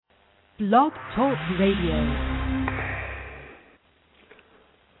Blog Talk Radio.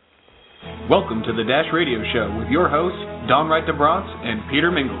 Welcome to the Dash Radio Show with your hosts, Don Wright DeBronce and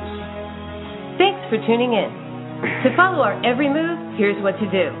Peter Mingles. Thanks for tuning in. To follow our every move, here's what to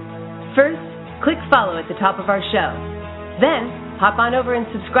do. First, click follow at the top of our show. Then, hop on over and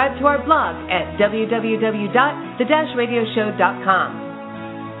subscribe to our blog at www.the-radioshow.com.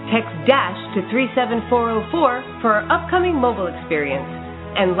 Text DASH to 37404 for our upcoming mobile experience.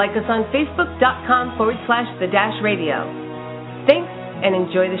 And like us on Facebook.com/the-radio. Thanks, and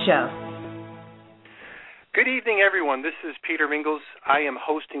enjoy the show. Good evening, everyone. This is Peter Mingles. I am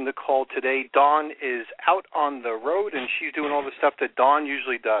hosting the call today. Dawn is out on the road, and she's doing all the stuff that Dawn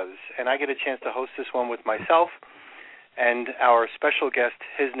usually does. And I get a chance to host this one with myself and our special guest.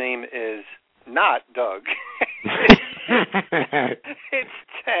 His name is not Doug. It's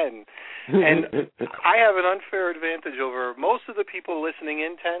Ten. And I have an unfair advantage over most of the people listening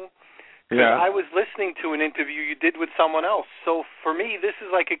in, Ten. Yeah. I was listening to an interview you did with someone else. So for me, this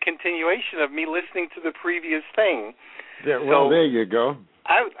is like a continuation of me listening to the previous thing. Yeah, well, so there you go.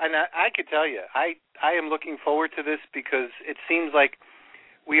 I could tell you, I am looking forward to this because it seems like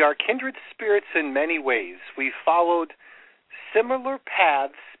we are kindred spirits in many ways. We followed similar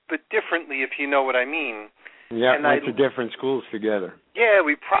paths, but differently, if you know what I mean. Yeah, and went to different schools together. Yeah,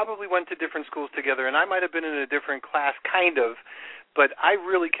 we probably went to different schools together, and I might have been in a different class, kind of, but I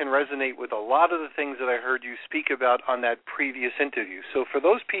really can resonate with a lot of the things that I heard you speak about on that previous interview. So for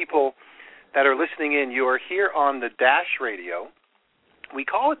those people that are listening in, you are here on the Dash Radio. We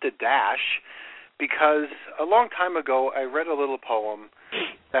call it the Dash because a long time ago I read a little poem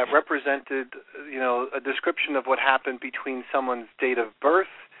that represented, a description of what happened between someone's date of birth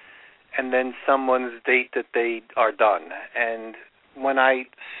and then someone's date that they are done. And when I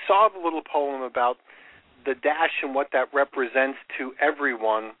saw the little poem about the dash and what that represents to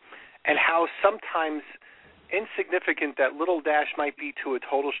everyone and how sometimes insignificant that little dash might be to a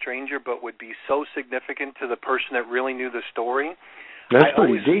total stranger but would be so significant to the person that really knew the story. That's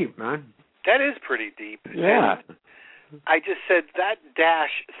pretty deep, man. That is pretty deep. Yeah. And I just said that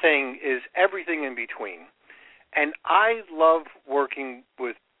dash thing is everything in between. And I love working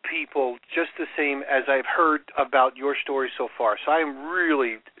with people just the same as I've heard about your story so far. So I am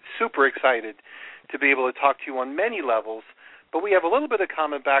really super excited to be able to talk to you on many levels. But we have a little bit of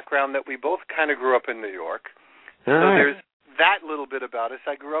common background that we both kind of grew up in New York. All so right. There's that little bit about us.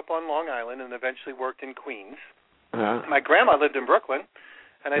 I grew up on Long Island and eventually worked in Queens. My grandma lived in Brooklyn,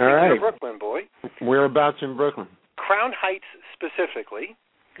 and I think you're a Brooklyn boy. Whereabouts in Brooklyn? Crown Heights specifically.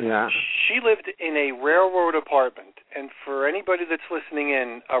 Yeah. She lived in a railroad apartment, and for anybody that's listening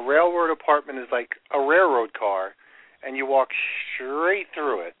in, a railroad apartment is like a railroad car, and you walk straight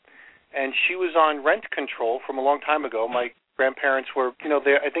through it. And she was on rent control from a long time ago. My grandparents were,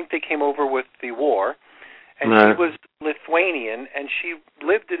 I think they came over with the war, and she was Lithuanian, and she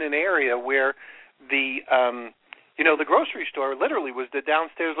lived in an area where the grocery store literally was the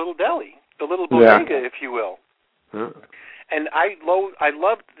downstairs little deli, the little bodega, if you will. And I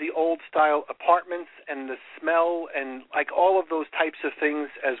loved the old-style apartments and the smell and, like, all of those types of things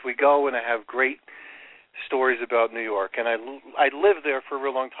as we go, and I have great stories about New York. And I lived there for a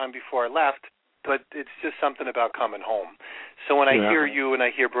real long time before I left, but it's just something about coming home. So when I hear you and I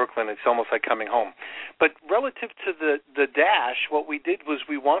hear Brooklyn, it's almost like coming home. But relative to the dash, what we did was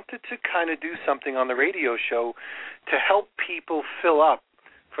we wanted to kind of do something on the radio show to help people fill up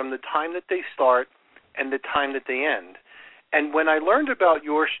from the time that they start and the time that they end. And when I learned about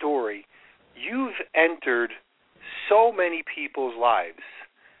your story, you've entered so many people's lives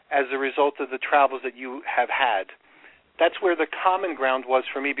as a result of the travels that you have had. That's where the common ground was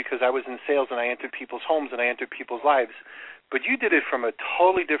for me because I was in sales and I entered people's homes and I entered people's lives. But you did it from a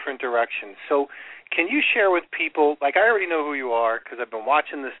totally different direction. So can you share with people, like I already know who you are because I've been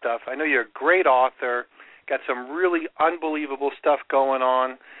watching this stuff. I know you're a great author, got some really unbelievable stuff going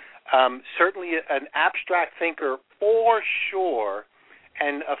on. Certainly an abstract thinker for sure,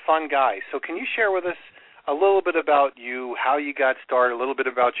 and a fun guy. So can you share with us a little bit about you, how you got started, a little bit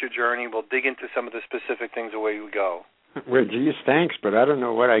about your journey? We'll dig into some of the specific things away we go. Well, geez, thanks, but I don't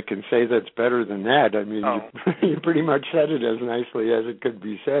know what I can say that's better than that. I mean, you pretty much said it as nicely as it could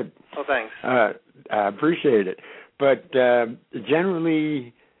be said. Oh, thanks. I appreciate it. But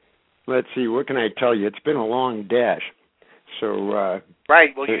generally, let's see, what can I tell you? It's been a long dash. So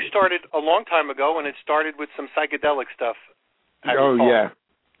right. Well, you started a long time ago, and it started with some psychedelic stuff. Yeah.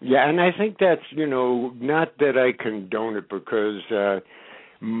 Yeah, and I think that's, not that I condone it because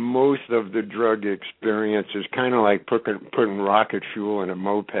most of the drug experience is kind of like putting rocket fuel in a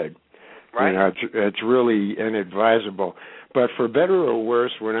moped. Right. You know, it's really inadvisable. But for better or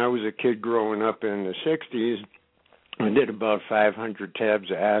worse, when I was a kid growing up in the 60s, I did about 500 tabs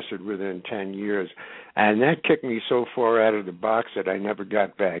of acid within 10 years. And that kicked me so far out of the box that I never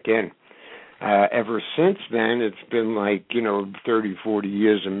got back in. Ever since then, it's been 30, 40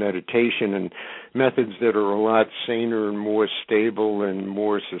 years of meditation and methods that are a lot saner and more stable and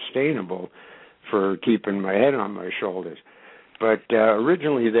more sustainable for keeping my head on my shoulders. But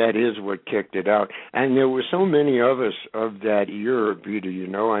originally, that is what kicked it out. And there were so many of us of that era, Peter,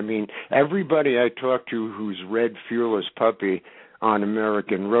 I mean, everybody I talked to who's read Fearless Puppy on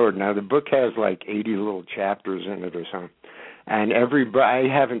American Road. Now, the book has 80 little chapters in it or something. And I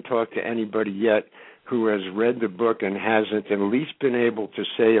haven't talked to anybody yet who has read the book and hasn't at least been able to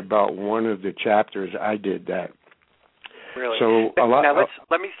say about one of the chapters, I did that. Really? So now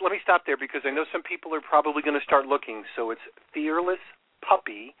let me stop there because I know some people are probably going to start looking. So it's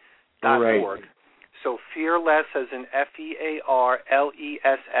fearlesspuppy.org. Right. So fearless as in FEARLESS,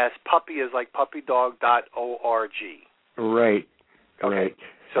 puppy is like puppydog.org. Right. Okay. Right.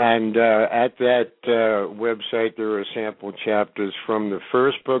 So, and at that website, there are sample chapters from the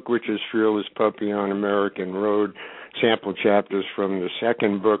first book, which is Fearless Puppy on American Road, sample chapters from the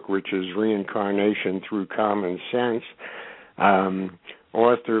second book, which is Reincarnation Through Common Sense,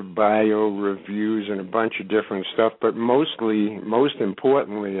 author bio reviews, and a bunch of different stuff. But most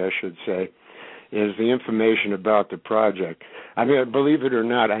importantly, I should say, is the information about the project. I mean, believe it or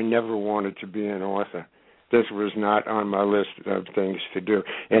not, I never wanted to be an author. This was not on my list of things to do.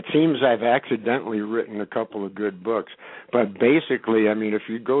 It seems I've accidentally written a couple of good books. But basically, I mean, if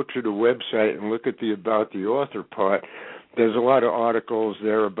you go to the website and look at the About the Author part, there's a lot of articles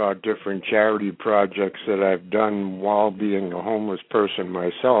there about different charity projects that I've done while being a homeless person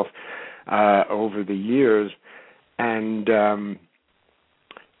myself over the years. And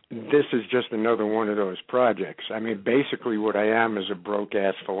this is just another one of those projects. I mean, basically what I am is a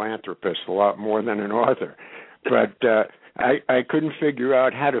broke-ass philanthropist, a lot more than an author. But I couldn't figure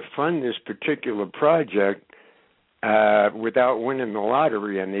out how to fund this particular project without winning the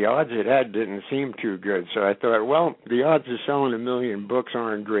lottery, and the odds it had didn't seem too good. So I thought, well, the odds of selling 1 million books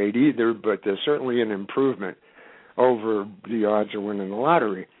aren't great either, but there's certainly an improvement over the odds of winning the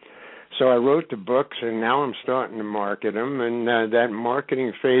lottery. So I wrote the books, and now I'm starting to market them, and that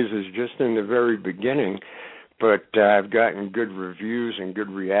marketing phase is just in the very beginning, but I've gotten good reviews and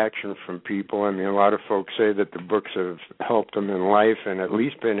good reaction from people. I mean, a lot of folks say that the books have helped them in life and at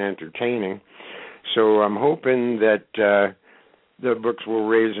least been entertaining. So I'm hoping that the books will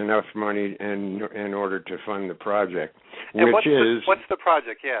raise enough money in order to fund the project. And what's the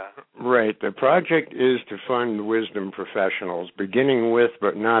project? Yeah. Right. The project is to fund wisdom professionals, beginning with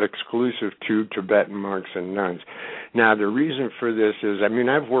but not exclusive to Tibetan monks and nuns. Now, the reason for this is, I mean,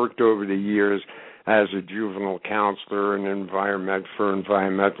 I've worked over the years as a juvenile counselor and for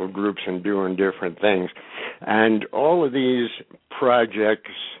environmental groups and doing different things. And all of these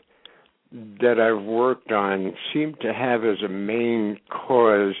projects that I've worked on seem to have as a main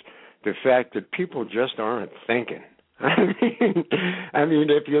cause the fact that people just aren't thinking. I mean,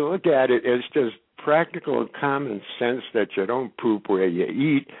 if you look at it, it's just practical common sense that you don't poop where you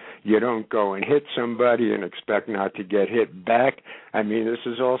eat, you don't go and hit somebody and expect not to get hit back. I mean, this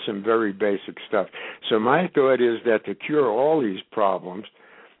is all some very basic stuff. So my thought is that to cure all these problems,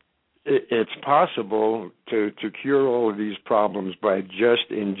 it's possible to cure all of these problems by just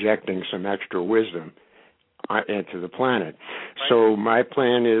injecting some extra wisdom into the planet. Right. So my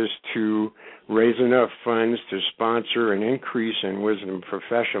plan is to raise enough funds to sponsor an increase in wisdom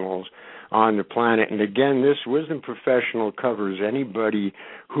professionals on the planet. And again, this wisdom professional covers anybody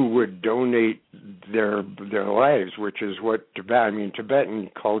who would donate their lives, which is what Tibetan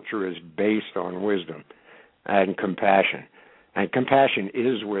culture is based on wisdom and compassion. And compassion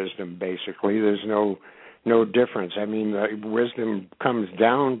is wisdom, basically. There's no difference. I mean, wisdom comes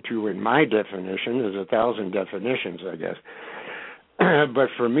down to, in my definition, there's 1,000 definitions, I guess. But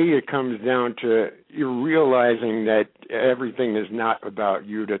for me, it comes down to you realizing that everything is not about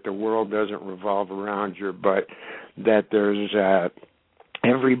you, that the world doesn't revolve around you, but that there's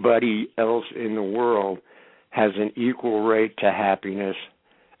everybody else in the world has an equal right to happiness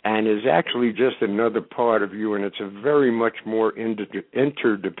and is actually just another part of you, and it's a very much more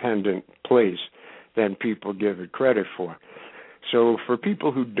interdependent place than people give it credit for. So for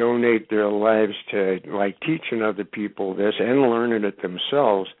people who donate their lives to, like, teaching other people this and learning it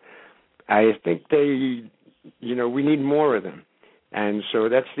themselves, I think we need more of them. And so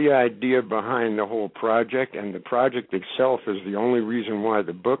that's the idea behind the whole project, and the project itself is the only reason why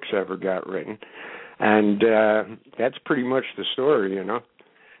the books ever got written. And that's pretty much the story,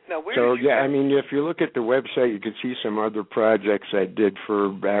 Now, where so did you I mean, if you look at the website, you can see some other projects I did for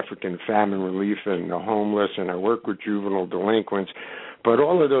African famine relief and the homeless, and I work with juvenile delinquents. But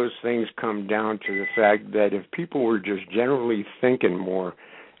all of those things come down to the fact that if people were just generally thinking more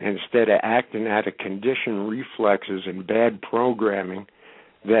instead of acting out of conditioned reflexes and bad programming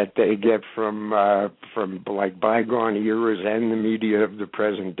that they get from like bygone eras and the media of the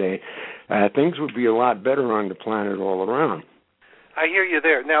present day, things would be a lot better on the planet all around. I hear you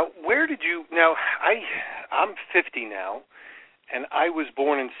there. Now, where did you? Now, I'm 50 now, and I was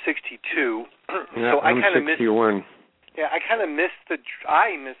born in '62, yeah, so I kind of missed. 61. Yeah, I kind of missed the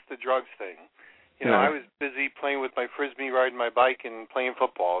drugs thing. You know, I was busy playing with my Frisbee, riding my bike, and playing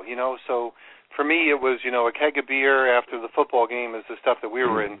football, you know. So for me, it was, you know, a keg of beer after the football game is the stuff that we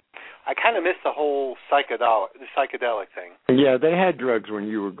were in. I kind of missed the whole psychedelic thing. Yeah, they had drugs when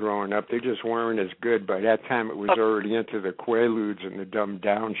you were growing up. They just weren't as good. By that time, it was already into the Quaaludes and the dumbed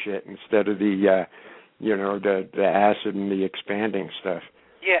down shit instead of the, you know, the acid and the expanding stuff.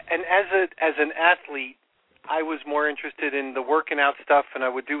 Yeah, and as an athlete, I was more interested in the working out stuff, and I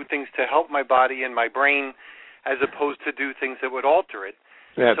would do things to help my body and my brain as opposed to do things that would alter it.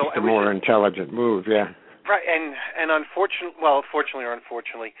 That's the more intelligent move, yeah. Right, and fortunately or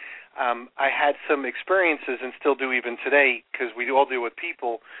unfortunately, I had some experiences and still do even today, because we all deal with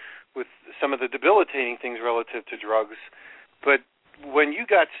people with some of the debilitating things relative to drugs. But when you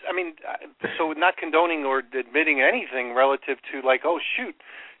got, I mean, so not condoning or admitting anything relative to like, oh, shoot,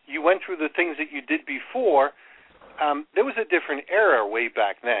 you went through the things that you did before. There was a different era way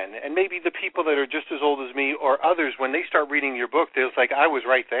back then, and maybe the people that are just as old as me or others, when they start reading your book, they're like, I was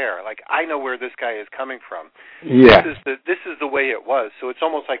right there. Like, I know where this guy is coming from. Yeah. This is the way it was. So it's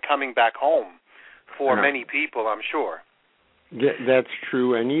almost like coming back home for many people, I'm sure. Yeah, that's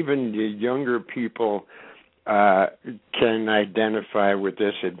true, and even the younger people can identify with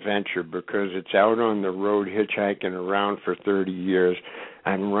this adventure because it's out on the road hitchhiking around for 30 years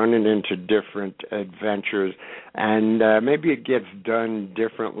and running into different adventures. And maybe it gets done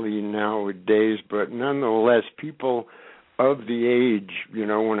differently nowadays, but nonetheless, people of the age, you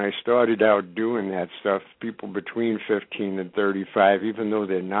know, when I started out doing that stuff, people between 15 and 35, even though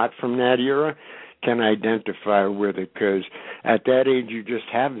they're not from that era, can identify with it because at that age you just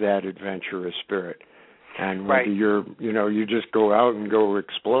have that adventurous spirit. And whether you're, you know, you just go out and go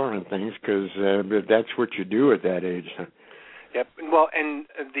exploring things because that's what you do at that age. Yep. Well, and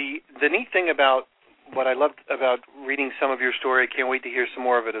the neat thing about what I loved about reading some of your story, I can't wait to hear some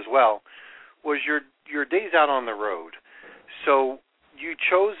more of it as well, was your days out on the road. So you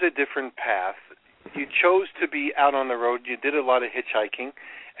chose a different path. You chose to be out on the road. You did a lot of hitchhiking.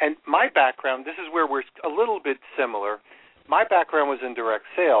 And my background, this is where we're a little bit similar. My background was in direct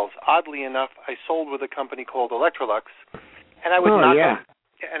sales. Oddly enough, I sold with a company called Electrolux, and I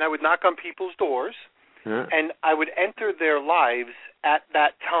would knock on people's doors, and I would enter their lives at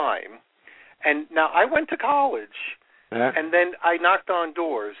that time. And now I went to college, and then I knocked on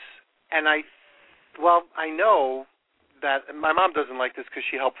doors, and I know that my mom doesn't like this because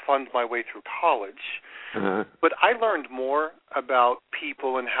she helped fund my way through college, but I learned more about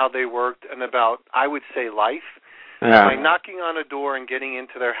people and how they worked and about, I would say, life. By knocking on a door and getting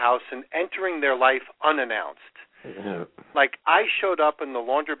into their house and entering their life unannounced. Like I showed up and the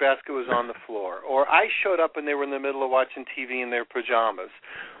laundry basket was on the floor, or I showed up and they were in the middle of watching TV in their pajamas,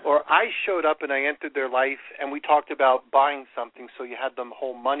 or I showed up and I entered their life and we talked about buying something, so you had the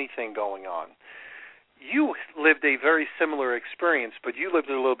whole money thing going on. You lived a very similar experience, but you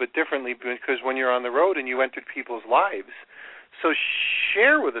lived it a little bit differently because when you're on the road and you entered people's lives. So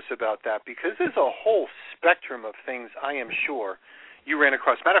share with us about that, because there's a whole spectrum of things I am sure you ran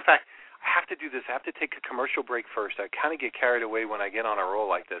across. Matter of fact, I have to do this. I have to take a commercial break first. I kind of get carried away when I get on a roll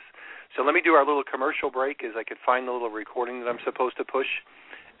like this. So let me do our little commercial break as I could find the little recording that I'm supposed to push,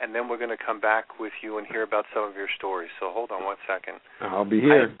 and then we're going to come back with you and hear about some of your stories. So hold on 1 second. I'll be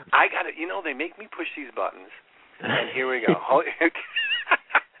here. I got it. You know, they make me push these buttons. And here we go.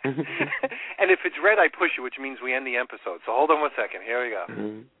 And if it's red, I push it, which means we end the episode. So hold on 1 second. Here we go.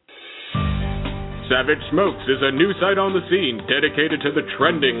 Savage Smokes is a new site on the scene dedicated to the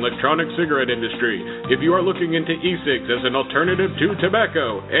trending electronic cigarette industry. If you are looking into e-cigs as an alternative to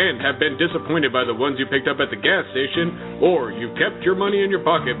tobacco and have been disappointed by the ones you picked up at the gas station, or you've kept your money in your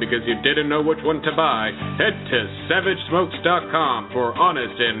pocket because you didn't know which one to buy, head to SavageSmokes.com for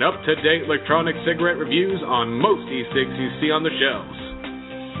honest and up-to-date electronic cigarette reviews on most e-cigs you see on the shelves.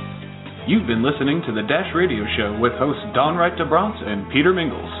 You've been listening to the Dash Radio Show with hosts Don Wright DeBronce and Peter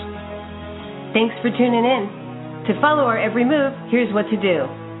Mingles. Thanks for tuning in. To follow our every move, here's what to do.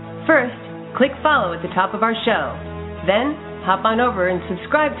 First, click follow at the top of our show. Then, hop on over and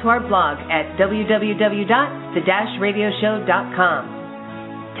subscribe to our blog at www.the-radioshow.com.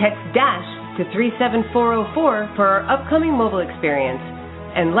 Text DASH to 37404 for our upcoming mobile experience,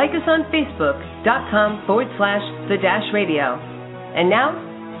 and like us on Facebook.com/the-radio. And now,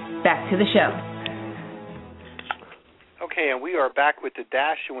 back to the show. Okay, and we are back with the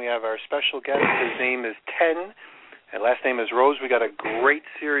Dash, and we have our special guest. His name is Ten, and last name is Rose. We got a great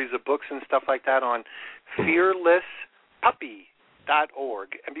series of books and stuff like that on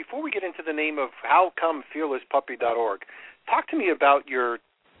fearlesspuppy.org. And before we get into the name of how come fearlesspuppy.org, talk to me about your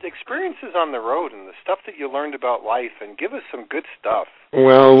experiences on the road and the stuff that you learned about life, and give us some good stuff.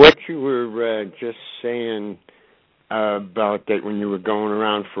 Well, what you were just saying about that when you were going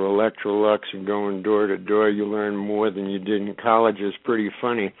around for Electrolux and going door to door, you learned more than you did in college is pretty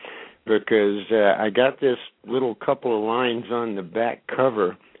funny, because I got this little couple of lines on the back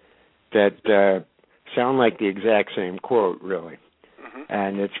cover that sound like the exact same quote, really. Mm-hmm.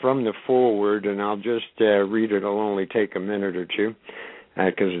 And it's from the foreword, and I'll just read it. It'll only take a minute or two,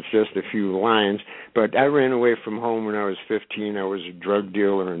 because it's just a few lines. But I ran away from home when I was 15. I was a drug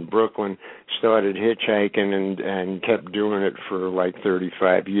dealer in Brooklyn, started hitchhiking, and kept doing it for like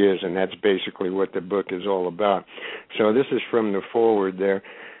 35 years, and that's basically what the book is all about. So this is from the foreword there.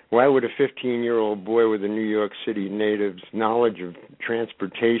 Why would a 15-year-old boy with a New York City native's knowledge of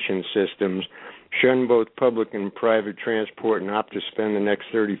transportation systems shun both public and private transport and opt to spend the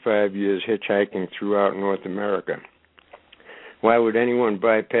next 35 years hitchhiking throughout North America? Why would anyone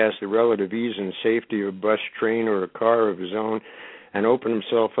bypass the relative ease and safety of a bus, train, or a car of his own and open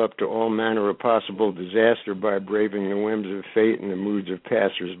himself up to all manner of possible disaster by braving the whims of fate and the moods of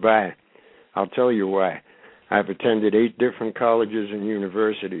passers-by? I'll tell you why. I've attended 8 different colleges and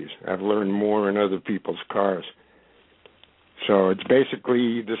universities. I've learned more in other people's cars. So it's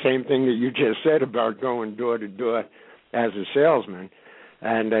basically the same thing that you just said about going door to door as a salesman.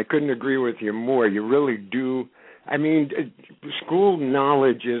 And I couldn't agree with you more. You really do. I mean, school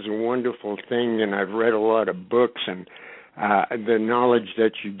knowledge is a wonderful thing, and I've read a lot of books, and the knowledge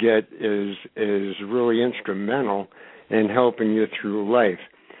that you get is really instrumental in helping you through life.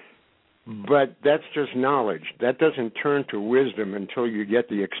 But that's just knowledge. That doesn't turn to wisdom until you get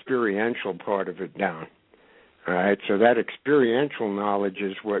the experiential part of it down. All right, so that experiential knowledge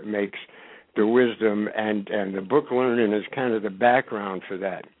is what makes the wisdom, and the book learning is kind of the background for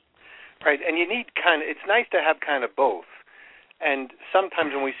that. Right, and you need it's nice to have kind of both. And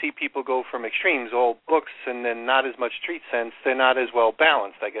sometimes when we see people go from extremes, all books and then not as much street sense, they're not as well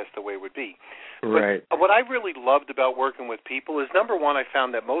balanced, I guess the way it would be. Right. But what I really loved about working with people is, number one, I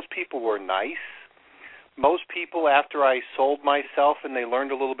found that most people were nice. Most people, after I sold myself and they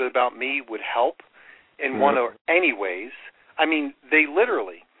learned a little bit about me, would help in one or any ways. I mean, they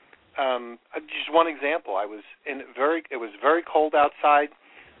literally. Just one example. It was very cold outside.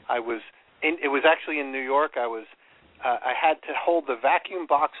 It was actually in New York. I had to hold the vacuum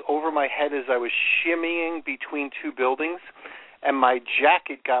box over my head as I was shimmying between 2 buildings, and my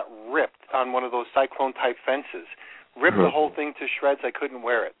jacket got ripped on one of those cyclone-type fences. Ripped the whole thing to shreds. I couldn't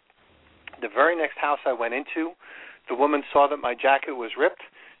wear it. The very next house I went into, the woman saw that my jacket was ripped.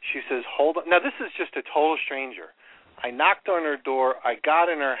 She says, hold on. Now, this is just a total stranger. I knocked on her door. I got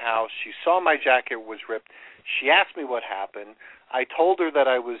in her house. She saw my jacket was ripped. She asked me what happened. I told her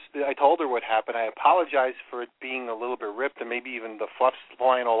what happened. I apologized for it being a little bit ripped and maybe even the fluffs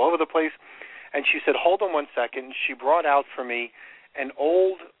flying all over the place. And she said, hold on one second. She brought out for me an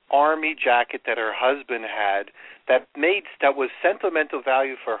old Army jacket that her husband had that was sentimental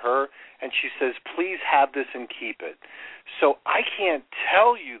value for her. And she says, please have this and keep it. So I can't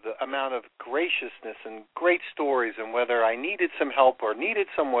tell you the amount of graciousness and great stories, and whether I needed some help or needed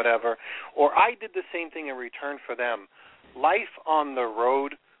some whatever, or I did the same thing in return for them. Life on the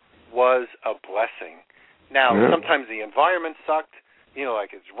road was a blessing. Now, sometimes the environment sucked,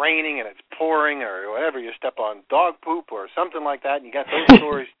 like it's raining and it's pouring or whatever. You step on dog poop or something like that, and you got those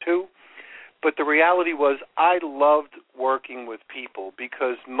stories too. But the reality was I loved working with people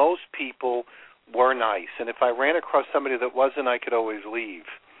because most people were nice. And if I ran across somebody that wasn't, I could always leave.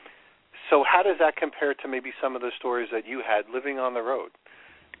 So how does that compare to maybe some of the stories that you had living on the road?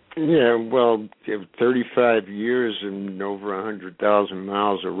 Yeah, well, 35 years and over 100,000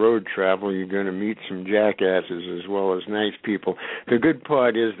 miles of road travel, you're going to meet some jackasses as well as nice people. The good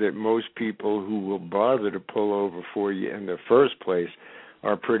part is that most people who will bother to pull over for you in the first place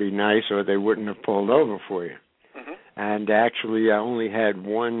are pretty nice, or they wouldn't have pulled over for you. Mm-hmm. And actually, I only had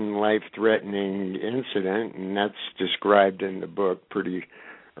one life-threatening incident, and that's described in the book pretty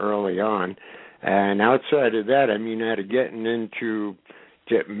early on. And outside of that, I mean, out of getting into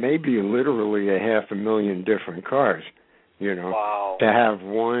maybe literally 500,000 different cars. You know, wow. To have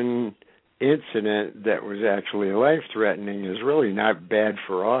one incident that was actually life-threatening is really not bad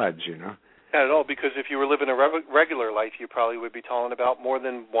for odds, you know. Not at all, because if you were living a regular life, you probably would be telling about more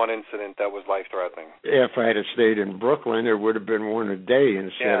than one incident that was life-threatening. If I had stayed in Brooklyn, there would have been one a day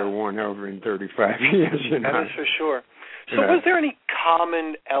instead of one over in 35 years, you know. That is for sure. So was there any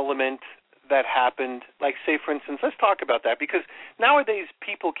common element that happened? Like, say, for instance, let's talk about that, because nowadays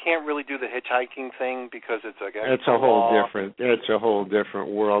people can't really do the hitchhiking thing because it's against the law. It's a whole different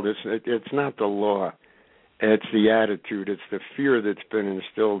world. It's not the law. It's the attitude. It's the fear that's been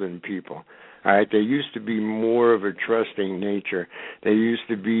instilled in people. All right, there used to be more of a trusting nature. There used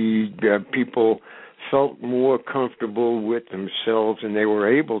to be people felt more comfortable with themselves, and they were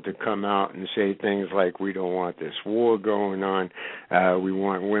able to come out and say things like, we don't want this war going on, we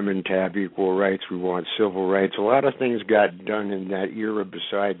want women to have equal rights, we want civil rights. A lot of things got done in that era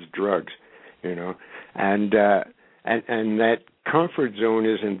besides drugs, you know, and that comfort zone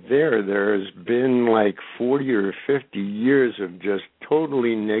isn't there. There has been like 40 or 50 years of just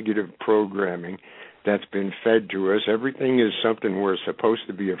totally negative programming that's been fed to us. Everything is something we're supposed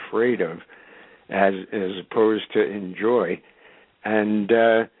to be afraid of, as opposed to enjoy. And,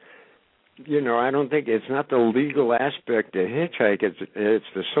 you know, I don't think it's not the legal aspect to hitchhike, it's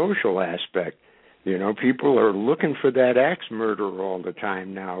the social aspect. You know, people are looking for that axe murderer all the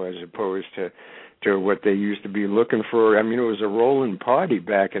time now, as opposed to what they used to be looking for. I mean, it was a rolling party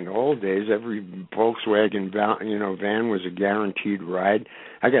back in the old days. Every Volkswagen van was a guaranteed ride.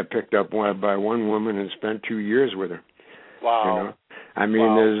 I got picked up by one woman and spent 2 years with her. Wow. You know? I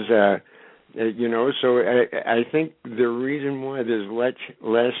mean, there's, you know, so I think the reason why there's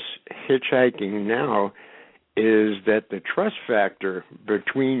less hitchhiking now is that the trust factor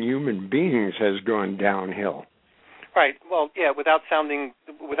between human beings has gone downhill. Right. Well, yeah, without sounding,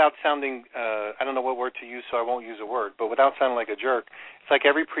 I don't know what word to use, so I won't use a word, but without sounding like a jerk, it's like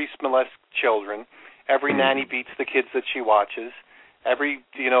every priest molests children, every nanny beats the kids that she watches, every,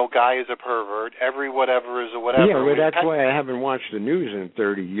 guy is a pervert, every whatever is a whatever. Yeah, well, that's why I haven't watched the news in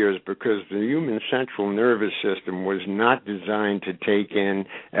 30 years, because the human central nervous system was not designed to take in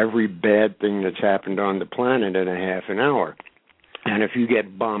every bad thing that's happened on the planet in a half an hour. And if you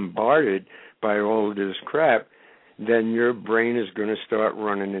get bombarded by all of this crap, then your brain is going to start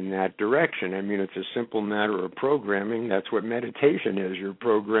running in that direction. I mean, it's a simple matter of programming. That's what meditation is. You're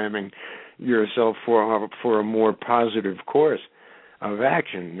programming yourself for a more positive course of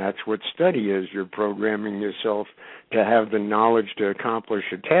action. That's what study is. You're programming yourself to have the knowledge to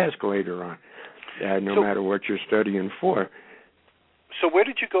accomplish a task later on, no matter what you're studying for. So where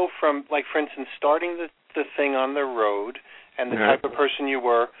did you go from, like, for instance, starting the thing on the road and the type of person you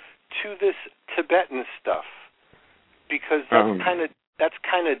were to this Tibetan stuff? Because that's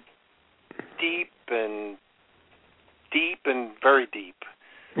kind of deep and very deep.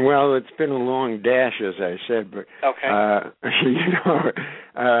 Well, it's been a long dash, as I said, but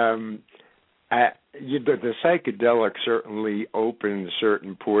the psychedelic certainly opened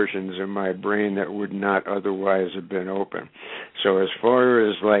certain portions of my brain that would not otherwise have been open. So as far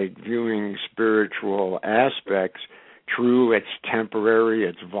as like viewing spiritual aspects, true, it's temporary,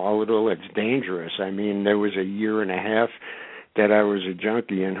 it's volatile, it's dangerous. I mean, there was a year and a half that I was a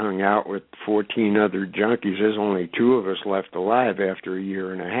junkie and hung out with 14 other junkies. There's only 2 of us left alive after a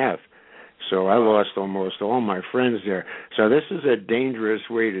year and a half. So I lost almost all my friends there. So this is a dangerous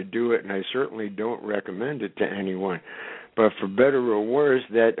way to do it, and I certainly don't recommend it to anyone. But for better or worse,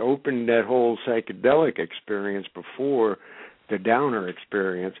 that opened that whole psychedelic experience before the downer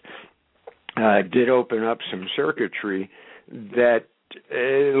experience. Did open up some circuitry that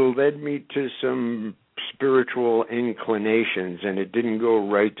led me to some spiritual inclinations, and it didn't go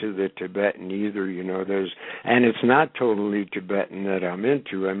right to the Tibetan either, and it's not totally Tibetan that I'm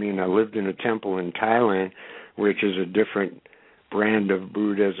into. I mean, I lived in a temple in Thailand, which is a different brand of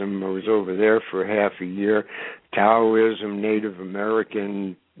Buddhism. I was over there for half a year. Taoism, Native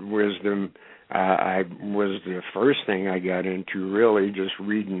American wisdom, I was the first thing I got into, really, just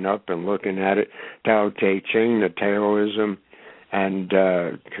reading up and looking at it. Tao Te Ching, the Taoism, and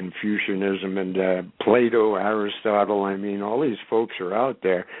Confucianism, and Plato, Aristotle. I mean, all these folks are out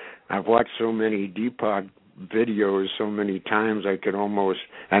there. I've watched so many Deepak videos so many times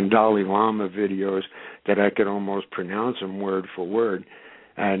and Dalai Lama videos, that I could almost pronounce them word for word.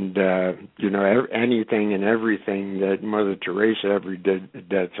 And, anything and everything that Mother Teresa ever did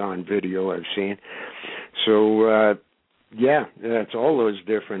that's on video I've seen. So, that's all those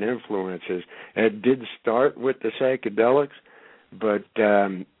different influences. It did start with the psychedelics, but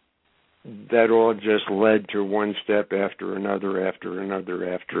that all just led to one step after another,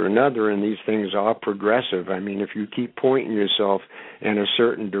 and these things are progressive. I mean, if you keep pointing yourself in a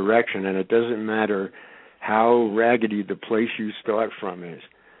certain direction, and it doesn't matter how raggedy the place you start from is,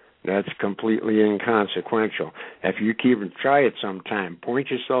 that's completely inconsequential. If you try it sometime, point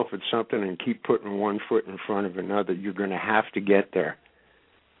yourself at something and keep putting one foot in front of another, you're going to have to get there.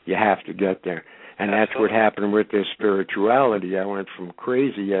 You have to get there. And that's what happened with this spirituality. I went from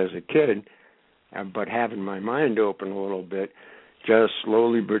crazy as a kid, but having my mind open a little bit, just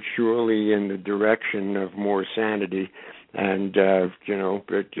slowly but surely in the direction of more sanity. And,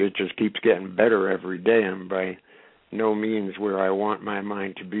 it just keeps getting better every day. And by no means where I want my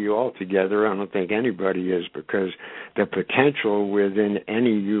mind to be altogether. I don't think anybody is, because the potential within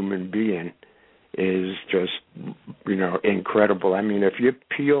any human being is just, incredible. I mean, if you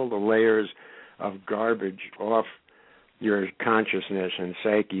peel the layers of garbage off your consciousness and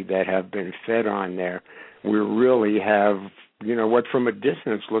psyche that have been fed on there, we really have, what from a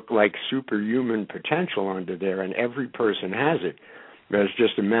distance look like superhuman potential under there, and every person has it. But it's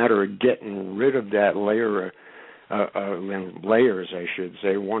just a matter of getting rid of that layer layers, I should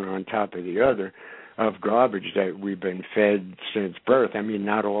say, one on top of the other, of garbage that we've been fed since birth. I mean,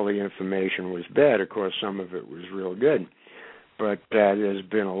 not all the information was bad. Of course, some of it was real good. But there's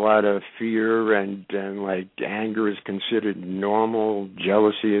been a lot of fear, and like anger is considered normal,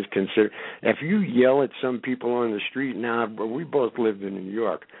 jealousy is considered. If you yell at some people on the street now, we both lived in New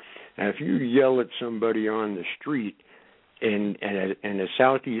York, and if you yell at somebody on the street in a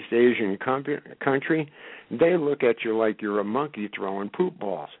Southeast Asian country, they look at you like you're a monkey throwing poop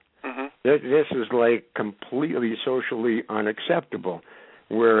balls. Mm-hmm. This is like completely socially unacceptable.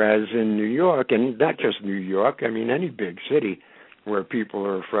 Whereas in New York, and not just New York, I mean any big city where people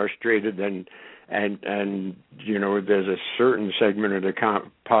are frustrated and there's a certain segment of the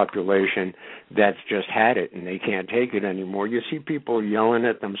population that's just had it and they can't take it anymore. You see people yelling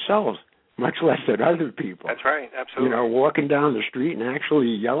at themselves, much less at other people. That's right, absolutely. Walking down the street and actually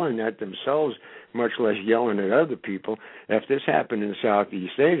yelling at themselves, much less yelling at other people. If this happened in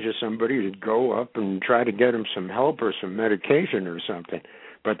Southeast Asia, somebody would go up and try to get them some help or some medication or something.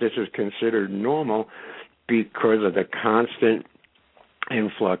 But this is considered normal because of the constant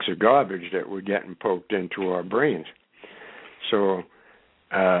influx of garbage that we're getting poked into our brains. So,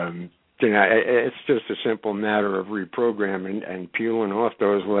 it's just a simple matter of reprogramming and peeling off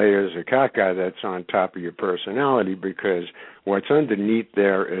those layers of caca that's on top of your personality, because what's underneath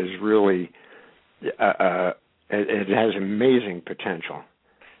there is really, it has amazing potential.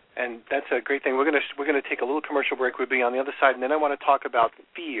 And that's a great thing. We're going to take a little commercial break. We'll be on the other side, and then I want to talk about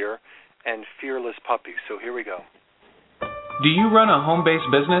fear and fearless puppies. So here we go. Do you run a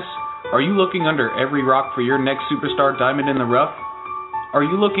home-based business? Are you looking under every rock for your next superstar diamond in the rough? Are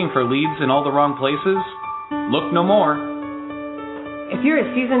you looking for leads in all the wrong places? Look no more. If you're a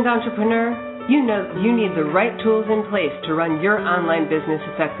seasoned entrepreneur, you know you need the right tools in place to run your online business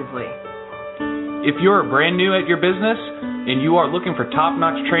effectively. If you're brand new at your business and you are looking for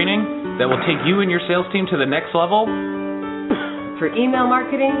top-notch training that will take you and your sales team to the next level, for email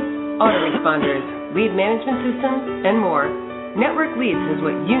marketing, autoresponders, lead management systems, and more, Network Leads is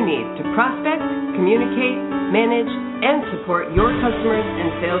what you need to prospect, communicate, manage, and support your customers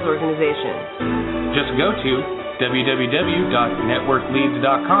and sales organizations. Just go to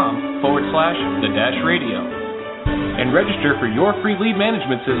www.networkleads.com/the-radio and register for your free lead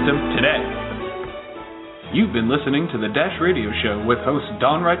management system today. You've been listening to the Dash Radio Show with hosts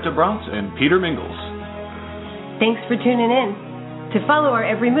Don Wright DeBronce and Peter Mingles. Thanks for tuning in. To follow our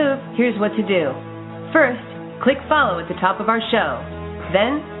every move, here's what to do. First, click follow at the top of our show.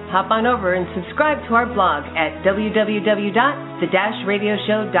 Then, hop on over and subscribe to our blog at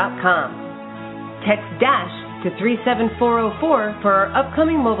www.the-radioshow.com. Text DASH to 37404 for our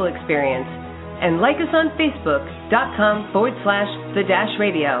upcoming mobile experience, and like us on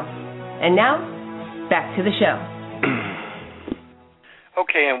Facebook.com/the-radio. And now, back to the show.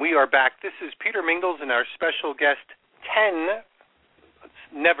 Okay, and we are back. This is Peter Mingles and our special guest, 10,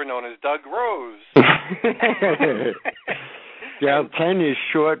 never known as Doug Rose. Yeah, 10 is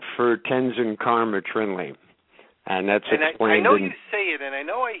short for Tenzin Karma Trinley. And that's explained. I know you say it, and I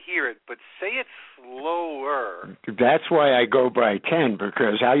know I hear it, but say it slower. That's why I go by 10,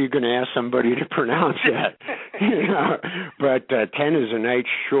 because how are you going to ask somebody to pronounce that? But 10 is a nice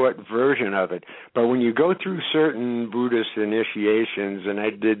short version of it. But when you go through certain Buddhist initiations, and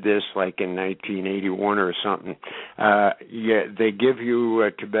I did this like in 1981 or something, they give you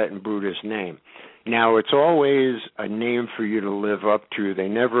a Tibetan Buddhist name. Now, it's always a name for you to live up to. They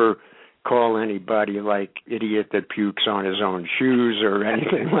never call anybody like idiot that pukes on his own shoes or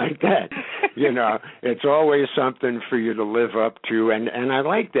anything like that. You know, it's always something for you to live up to, and I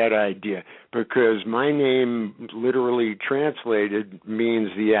like that idea because my name literally translated means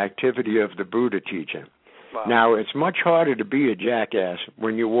the activity of the Buddha teaching. Wow. Now, it's much harder to be a jackass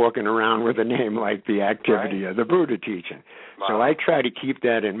when you're walking around with a name like the activity of the Buddha teaching. Wow. So I try to keep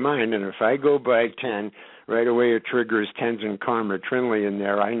that in mind, and if I go by 10, right away it triggers Tenzin Karma Trinley in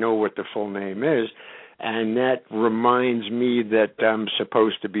there. I know what the full name is, and that reminds me that I'm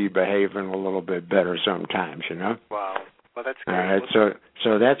supposed to be behaving a little bit better sometimes, you know? Wow. Well, that's great. All right,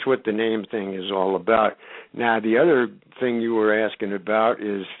 so that's what the name thing is all about. Now, the other thing you were asking about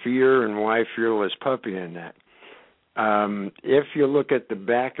is fear and why Fearless Puppy in that. If you look at the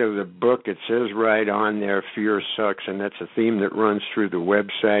back of the book, it says right on there, fear sucks, and that's a theme that runs through the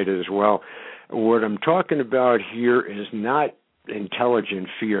website as well. What I'm talking about here is not intelligent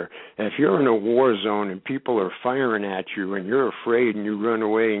fear. If you're in a war zone and people are firing at you and you're afraid and you run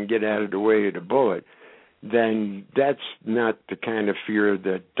away and get out of the way of the bullet, then that's not the kind of fear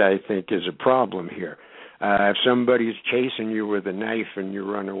that I think is a problem here. If somebody's chasing you with a knife and you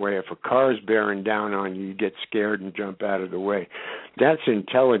run away, if a car's bearing down on you, you get scared and jump out of the way. That's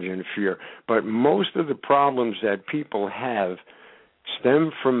intelligent fear. But most of the problems that people have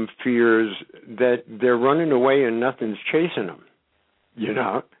stem from fears that they're running away and nothing's chasing them, you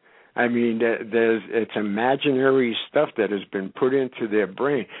know? I mean, it's imaginary stuff that has been put into their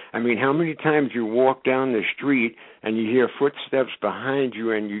brain. I mean, how many times you walk down the street and you hear footsteps behind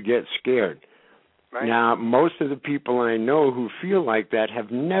you and you get scared? Right. Now, most of the people I know who feel like that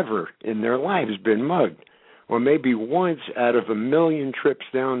have never in their lives been mugged. Or maybe once out of a million trips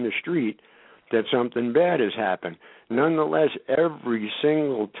down the street that something bad has happened. Nonetheless, every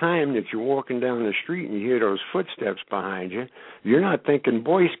single time that you're walking down the street and you hear those footsteps behind you, you're not thinking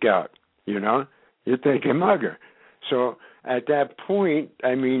Boy Scout, you know? You're thinking mugger. So at that point,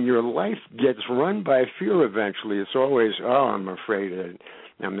 I mean, your life gets run by fear eventually. It's always, I'm afraid that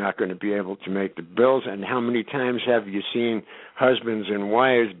I'm not going to be able to make the bills. And how many times have you seen husbands and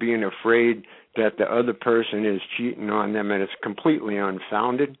wives being afraid that the other person is cheating on them and it's completely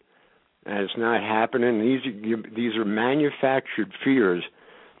unfounded? And it's not happening. These are manufactured fears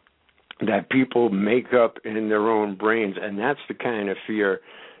that people make up in their own brains, and that's the kind of fear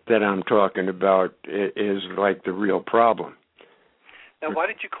that I'm talking about is like the real problem. Now, why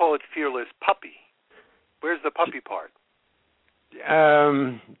did you call it Fearless Puppy? Where's the puppy part?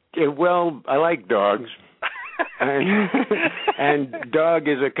 Well, I like dogs. and dog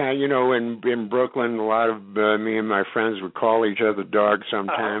is a kind, you know, in Brooklyn, a lot of me and my friends would call each other dogs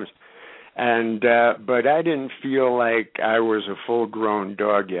sometimes. And but I didn't feel like I was a full-grown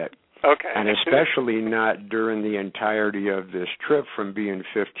dog yet. Okay. And especially not during the entirety of this trip from being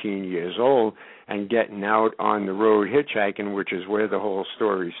 15 years old and getting out on the road hitchhiking, which is where the whole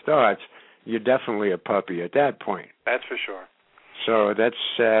story starts. You're definitely a puppy at that point. That's for sure. So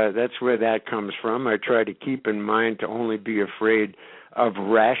that's where that comes from. I try to keep in mind to only be afraid of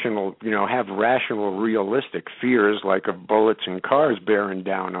rational, you know, have rational, realistic fears like of bullets and cars bearing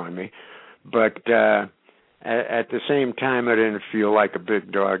down on me. But at the same time, I didn't feel like a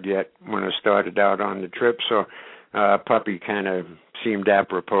big dog yet when I started out on the trip, so puppy kind of seemed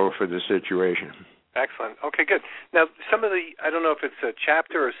apropos for the situation. Excellent. Okay, good. Now, some of the, I don't know if it's a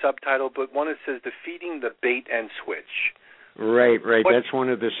chapter or subtitle, but one that says Defeating the Bait and Switch. Right. That's one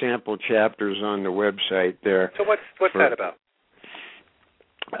of the sample chapters on the website there. So what's that about?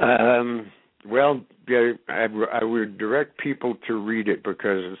 Well, I would direct people to read it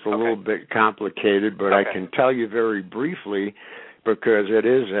because it's a little bit complicated, but I can tell you very briefly because it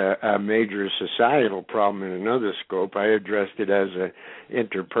is a major societal problem in another scope. I addressed it as a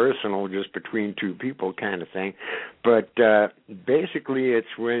interpersonal, just between two people kind of thing. But basically it's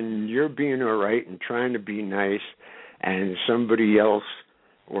when you're being all right and trying to be nice and somebody else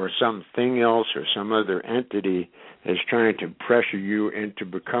or something else or some other entity is trying to pressure you into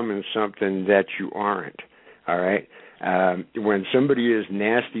becoming something that you aren't, all right? When somebody is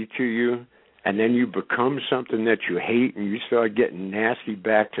nasty to you and then you become something that you hate and you start getting nasty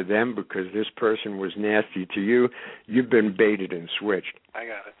back to them because this person was nasty to you, you've been baited and switched. I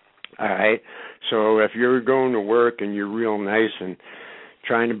got it. All right? So if you're going to work and you're real nice and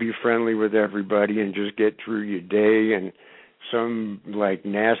trying to be friendly with everybody and just get through your day and some like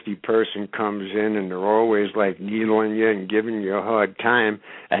nasty person comes in and they're always like needling you and giving you a hard time,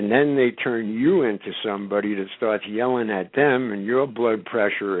 and then they turn you into somebody that starts yelling at them and your blood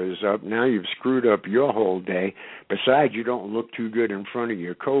pressure is up. Now you've screwed up your whole day. Besides, you don't look too good in front of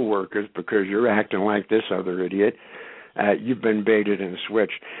your coworkers because you're acting like this other idiot. you've been baited and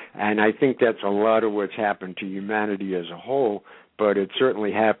switched. And I think that's a lot of what's happened to humanity as a whole, but it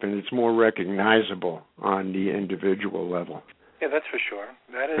certainly happened. It's more recognizable on the individual level. Yeah, that's for sure.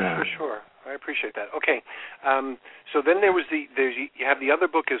 That is for sure. I appreciate that. Okay, so then you have the other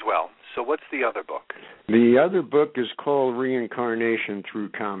book as well. So what's the other book? The other book is called Reincarnation Through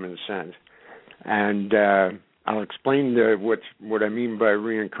Common Sense, and I'll explain what I mean by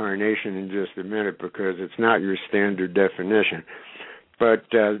reincarnation in just a minute, because it's not your standard definition. But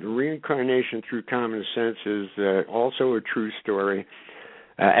Reincarnation Through Common Sense is also a true story.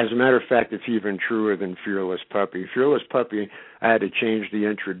 As a matter of fact, it's even truer than Fearless Puppy. Fearless Puppy, I had to change the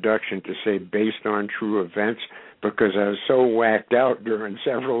introduction to say based on true events, because I was so whacked out during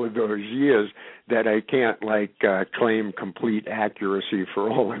several of those years that I can't claim complete accuracy for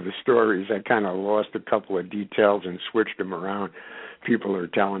all of the stories. I kind of lost a couple of details and switched them around. People are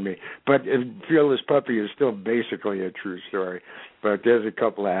telling me. But Fearless Puppy is still basically a true story. But there's a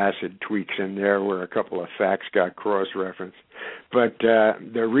couple of acid tweaks in there where a couple of facts got cross-referenced. But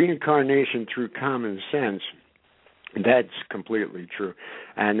the Reincarnation Through Common Sense, that's completely true.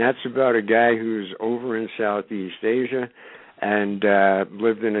 And that's about a guy who's over in Southeast Asia and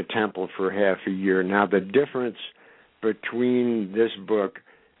lived in a temple for half a year. Now, the difference between this book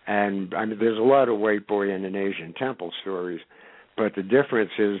and, there's a lot of white boy and an Asian temple stories, but the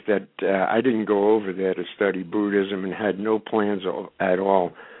difference is that I didn't go over there to study Buddhism and had no plans at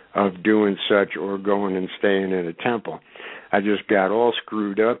all of doing such or going and staying in a temple. I just got all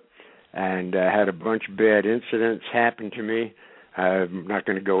screwed up and had a bunch of bad incidents happen to me. I'm not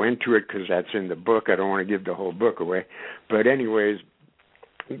going to go into it because that's in the book. I don't want to give the whole book away. But anyways,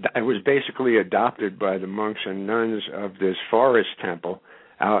 I was basically adopted by the monks and nuns of this forest temple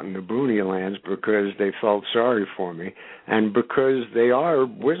out in the Booney Lands because they felt sorry for me and because they are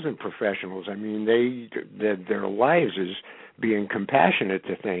wisdom professionals. I mean, their lives is being compassionate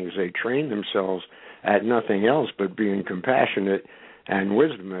to things. They train themselves at nothing else but being compassionate and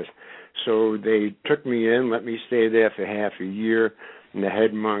wisdomous. So they took me in, let me stay there for half a year, and the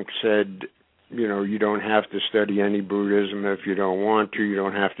head monk said, you don't have to study any Buddhism if you don't want to. You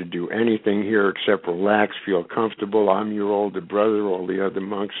don't have to do anything here except relax, feel comfortable. I'm your older brother, all the other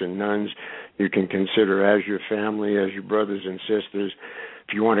monks and nuns you can consider as your family, as your brothers and sisters.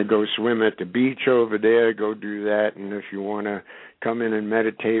 If you want to go swim at the beach over there, go do that. And if you want to come in and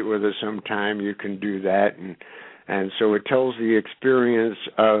meditate with us sometime, you can do that. And so it tells the experience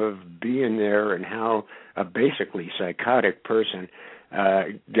of being there and how a basically psychotic person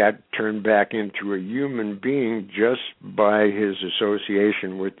got turned back into a human being just by his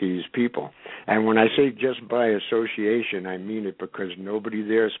association with these people. And when I say just by association, I mean it because nobody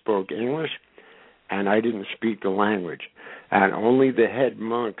there spoke English, and I didn't speak the language. And only the head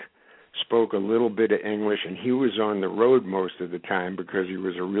monk spoke a little bit of English, and he was on the road most of the time because he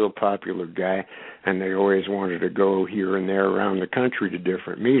was a real popular guy, and they always wanted to go here and there around the country to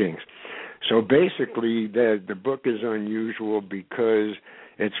different meetings. So basically, the book is unusual because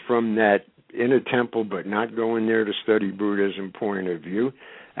it's from that in a temple but not going there to study Buddhism point of view.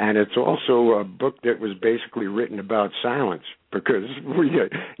 And it's also a book that was basically written about silence because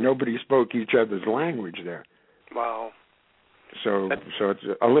nobody spoke each other's language there. Wow. So it's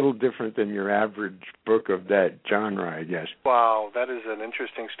a little different than your average book of that genre, I guess. Wow, that is an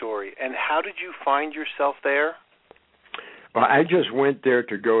interesting story. And how did you find yourself there? Well, I just went there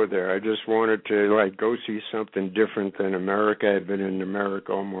to go there. I just wanted to go see something different than America. I've been in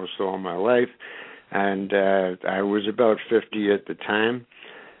America almost all my life, and I was about 50 at the time,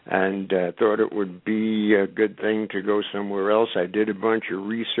 and thought it would be a good thing to go somewhere else. I did a bunch of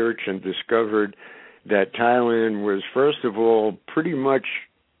research and discovered that Thailand was, first of all, pretty much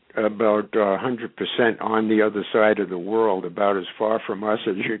about 100% on the other side of the world, about as far from us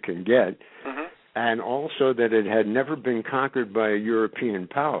as you can get. Mm-hmm. And also that it had never been conquered by a European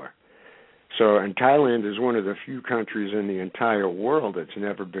power. And Thailand is one of the few countries in the entire world that's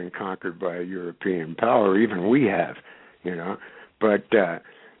never been conquered by a European power. Even we have, But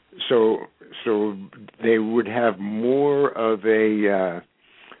so they would have more of a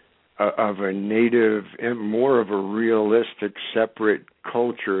native, more of a realistic, separate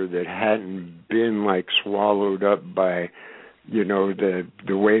culture that hadn't been swallowed up by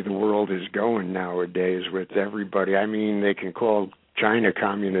the way the world is going nowadays with everybody. I mean, they can call China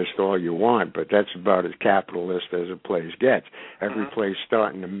communist all you want, but that's about as capitalist as a place gets. Every place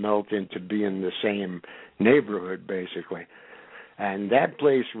starting to melt into being the same neighborhood, basically. And that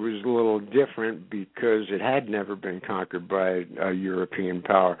place was a little different because it had never been conquered by a European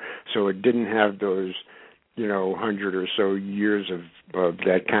power, so it didn't have those 100 or so years of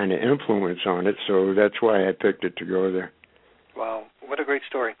that kind of influence on it. So that's why I picked it to go there. Wow, what a great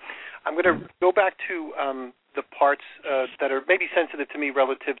story. I'm going to go back to the parts that are maybe sensitive to me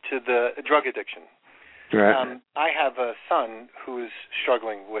relative to the drug addiction. Right. I have a son who is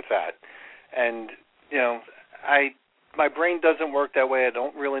struggling with that. And, my brain doesn't work that way. I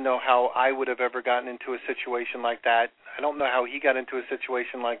don't really know how I would have ever gotten into a situation like that. I don't know how he got into a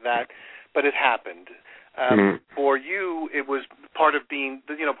situation like that, but it happened. For you, it was part of being,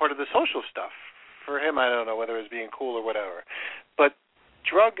 part of the social stuff. For him, I don't know whether it was being cool or whatever. But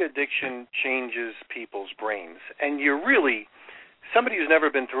drug addiction changes people's brains. And you're really, somebody who's never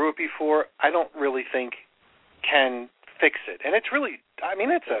been through it before, I don't really think can fix it. And it's really,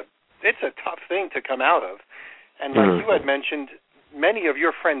 it's a tough thing to come out of. And like you had mentioned, many of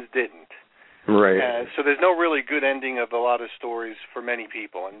your friends didn't. Right. So there's no really good ending of a lot of stories for many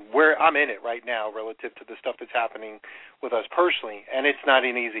people. And I'm in it right now relative to the stuff that's happening with us personally, and it's not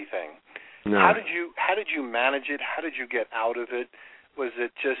an easy thing. No. How did you manage it? How did you get out of it? Was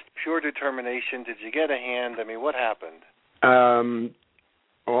it just pure determination? Did you get a hand? What happened?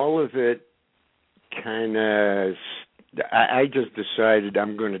 All of it kind of, I just decided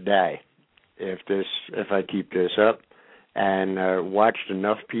I'm going to die if I keep this up, and watched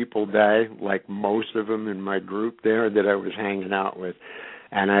enough people die, like most of them in my group there that I was hanging out with,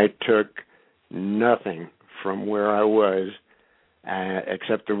 and I took nothing from where I was,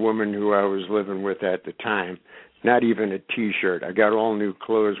 except the woman who I was living with at the time, not even a T-shirt. I got all new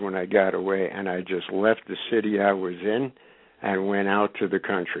clothes when I got away, and I just left the city I was in and went out to the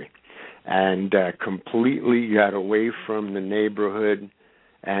country, and completely got away from the neighborhood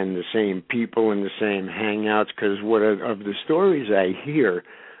and the same people and the same hangouts, because of the stories I hear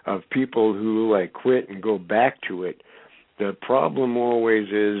of people who quit and go back to it, the problem always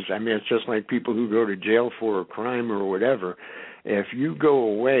is, it's just like people who go to jail for a crime or whatever. If you go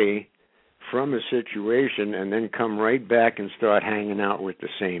away from a situation and then come right back and start hanging out with the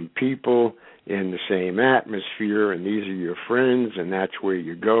same people in the same atmosphere, and these are your friends, and that's where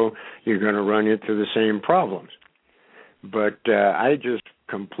you go, you're going to run into the same problems. But I just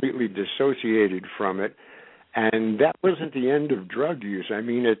completely dissociated from it, and that wasn't the end of drug use.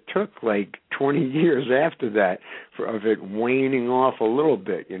 It took 20 years after that of it waning off a little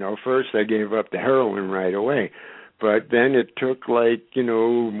bit. First I gave up the heroin right away, but then it took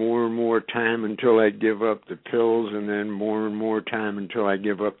more and more time until I'd give up the pills, and then more and more time until I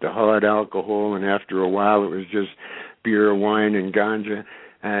give up the hard alcohol, and after a while it was just beer, wine, and ganja.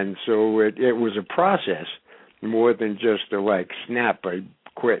 And so it was a process more than just a snap, I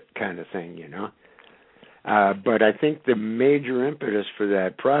quit kind of thing, But I think the major impetus for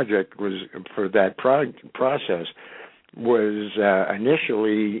that project process was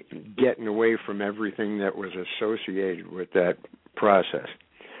initially getting away from everything that was associated with that process.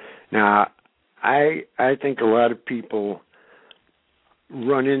 Now, I think a lot of people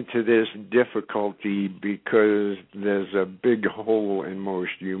run into this difficulty because there's a big hole in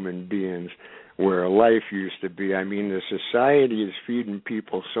most human beings where life used to be. The society is feeding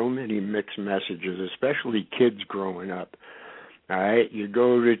people so many mixed messages, especially kids growing up. All right, you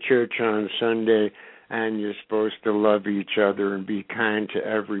go to church on Sunday and you're supposed to love each other and be kind to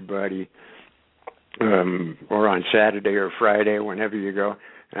everybody, or on Saturday or Friday, whenever you go.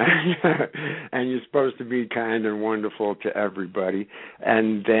 And you're supposed to be kind and wonderful to everybody.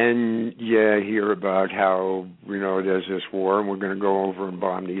 And then you hear about how, there's this war and we're going to go over and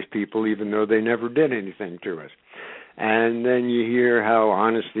bomb these people even though they never did anything to us. And then you hear how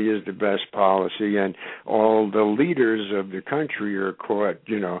honesty is the best policy, and all the leaders of the country are caught,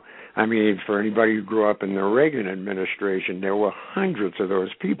 for anybody who grew up in the Reagan administration, there were hundreds of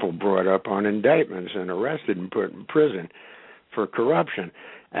those people brought up on indictments and arrested and put in prison for corruption.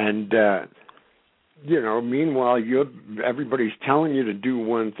 And, meanwhile, everybody's telling you to do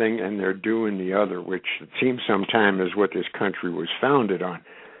one thing and they're doing the other, which it seems sometimes is what this country was founded on.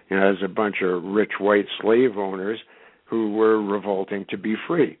 There's a bunch of rich white slave owners who were revolting to be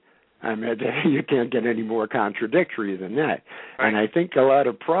free. You can't get any more contradictory than that. Right. And I think a lot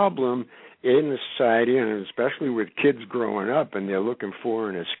of problem in the society, and especially with kids growing up and they're looking for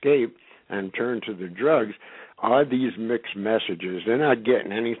an escape and turn to the drugs, are these mixed messages. They're not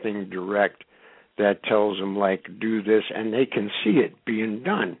getting anything direct that tells them, do this, and they can see it being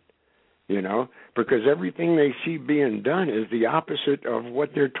done, because everything they see being done is the opposite of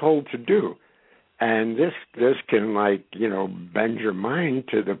what they're told to do. And this can, bend your mind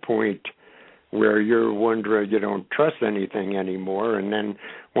to the point where you're wondering, you don't trust anything anymore, and then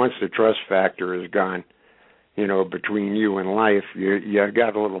once the trust factor is gone, between you and life, you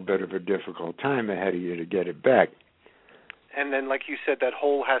got a little bit of a difficult time ahead of you to get it back. And then, like you said, that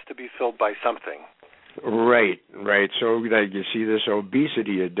hole has to be filled by something. Right. So like you see this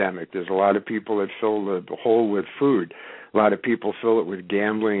obesity epidemic. There's a lot of people that fill the hole with food. A lot of people fill it with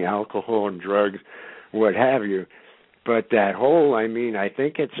gambling, alcohol, and drugs, what have you. But that hole, I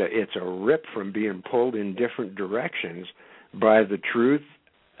think it's a rip from being pulled in different directions by the truth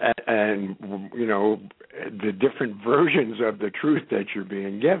and, the different versions of the truth that you're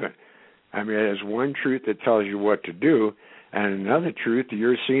being given. There's one truth that tells you what to do, and another truth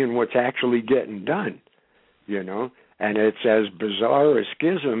you're seeing what's actually getting done, And it's as bizarre a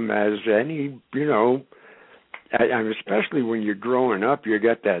schism as any, especially when you're growing up, you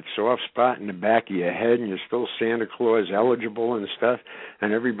got that soft spot in the back of your head and you're still Santa Claus eligible and stuff,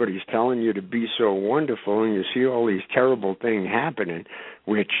 and everybody's telling you to be so wonderful, and you see all these terrible things happening,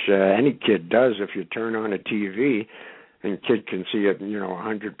 which any kid does if you turn on a TV, and kid can see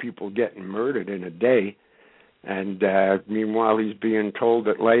 100 people getting murdered in a day, and meanwhile he's being told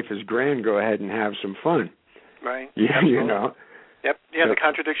that life is grand, go ahead and have some fun. Right. Yeah, Yep. Yeah, the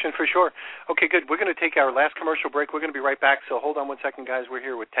contradiction for sure. Okay, good. We're going to take our last commercial break. We're going to be right back, so hold on one second, guys. We're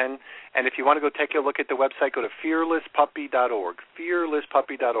here with 10. And if you want to go take a look at the website, go to fearlesspuppy.org.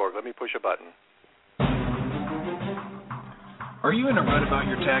 Fearlesspuppy.org. Let me push a button. Are you in a rut about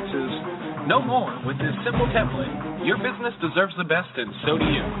your taxes? No more with this simple template. Your business deserves the best, and so do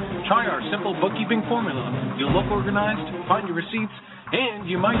you. Try our simple bookkeeping formula. You'll look organized, find your receipts, and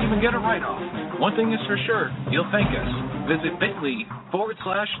you might even get a write-off. One thing is for sure, you'll thank us. Visit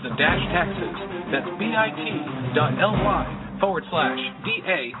bit.ly/the-taxes. That's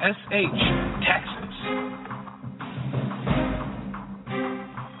bit.ly/DASH taxes.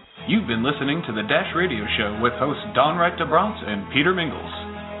 You've been listening to the Dash Radio Show with hosts Don Wright DeBronce and Peter Mingles.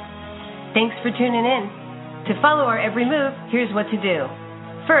 Thanks for tuning in. To follow our every move, here's what to do.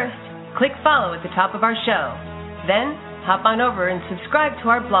 First, click follow at the top of our show. Then, hop on over and subscribe to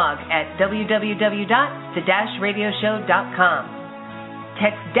our blog at www.the-radioshow.com.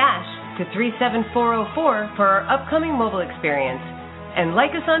 Text DASH to 37404 for our upcoming mobile experience. And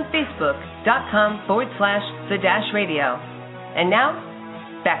like us on Facebook.com/the-radio. And now,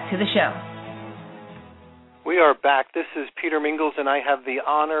 back to the show. We are back. This is Peter Mingles, and I have the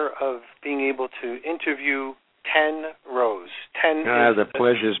honor of being able to interview 10 Rose. 10. The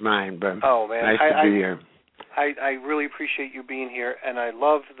pleasure's mine, but nice to be here. I really appreciate you being here, and I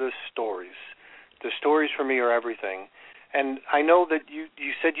love the stories. The stories for me are everything. And I know that you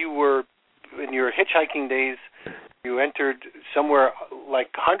said you were, in your hitchhiking days, you entered somewhere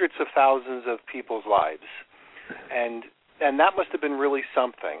like hundreds of thousands of people's lives. And that must have been really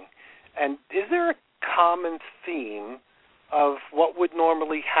something. And is there a common theme of what would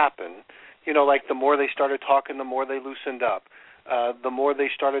normally happen? Like the more they started talking, the more they loosened up. The more they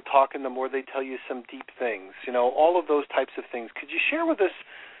started talking, the more they tell you some deep things. All of those types of things. Could you share with us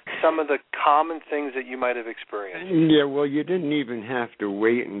some of the common things that you might have experienced? Yeah, well, you didn't even have to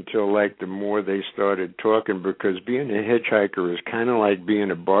wait until, the more they started talking, because being a hitchhiker is kind of like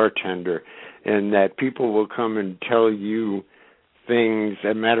being a bartender, and that people will come and tell you things.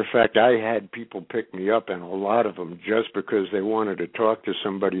 As a matter of fact, I had people pick me up, and a lot of them, just because they wanted to talk to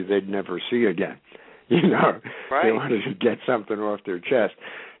somebody they'd never see again. Right. They wanted to get something off their chest.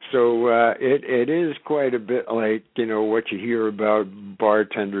 So it is quite a bit like, what you hear about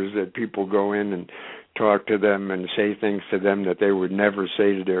bartenders, that people go in and talk to them and say things to them that they would never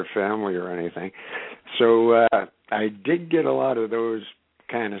say to their family or anything. So I did get a lot of those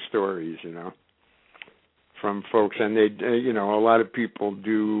kind of stories, from folks, and they, a lot of people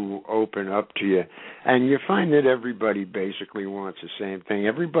do open up to you, and you find that everybody basically wants the same thing.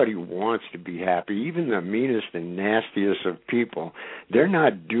 Everybody wants to be happy. Even the meanest and nastiest of people, they're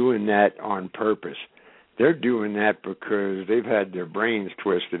not doing that on purpose. They're doing that because they've had their brains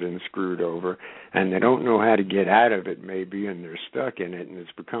twisted and screwed over, and they don't know how to get out of it, maybe, and they're stuck in it, and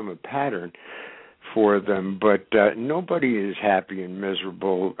it's become a pattern for them. But nobody is happy and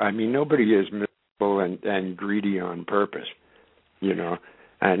miserable. Nobody is miserable and greedy on purpose, and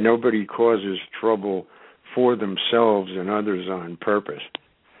nobody causes trouble for themselves and others on purpose.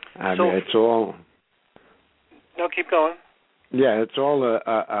 It's all... No, keep going. Yeah, it's all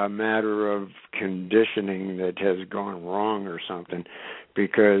a matter of conditioning that has gone wrong or something,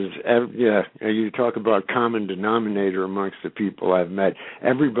 because, you talk about common denominator amongst the people I've met.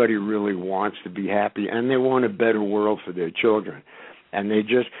 Everybody really wants to be happy, and they want a better world for their children. And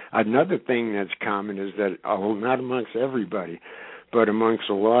another thing that's common is that, not amongst everybody, but amongst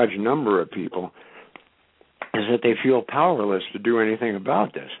a large number of people, is that they feel powerless to do anything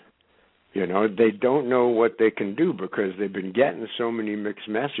about this. You know, they don't know what they can do because they've been getting so many mixed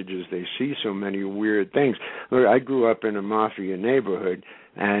messages. They see so many weird things. Look, I grew up in a mafia neighborhood,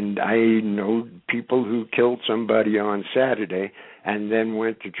 and I know people who killed somebody on Saturday and then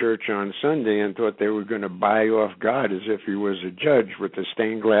went to church on Sunday and thought they were going to buy off God as if he was a judge with a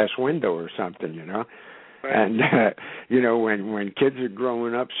stained glass window or something, you know. Right. And, you know, when kids are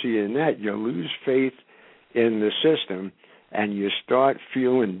growing up seeing that, you lose faith in the system, and you start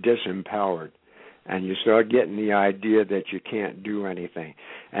feeling disempowered, and you start getting the idea that you can't do anything.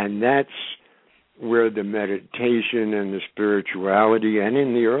 And that's where the meditation and the spirituality, and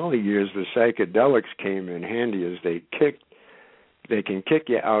in the early years, the psychedelics came in handy, as they can kick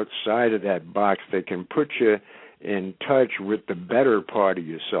you outside of that box. They can put you in touch with the better part of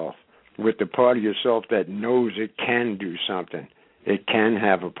yourself, with the part of yourself that knows it can do something. It can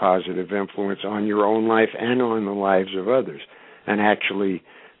have a positive influence on your own life and on the lives of others. And actually,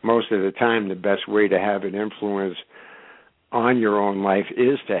 most of the time, the best way to have an influence on your own life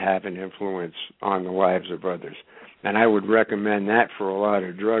is to have an influence on the lives of others. And I would recommend that for a lot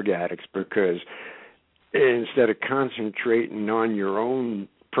of drug addicts, because instead of concentrating on your own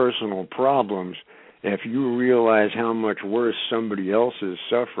personal problems, if you realize how much worse somebody else's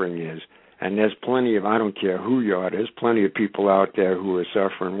suffering is, and there's plenty of, I don't care who you are, there's plenty of people out there who are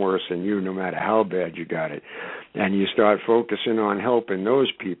suffering worse than you, no matter how bad you got it. And you start focusing on helping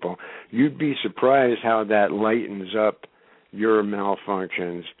those people, you'd be surprised how that lightens up your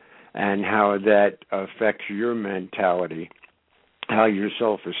malfunctions and how that affects your mentality, how your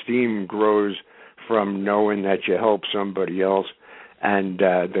self-esteem grows from knowing that you help somebody else, and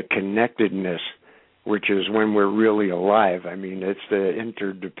the connectedness, which is when we're really alive. I mean, it's the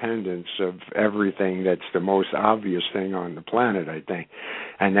interdependence of everything that's the most obvious thing on the planet, I think.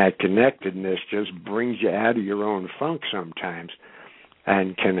 And that connectedness just brings you out of your own funk sometimes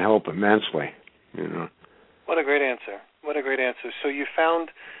and can help immensely, you know. What a great answer. What a great answer. So you found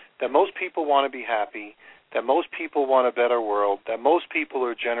that most people want to be happy, that most people want a better world, that most people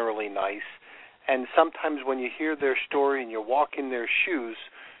are generally nice, and sometimes when you hear their story and you walk in their shoes,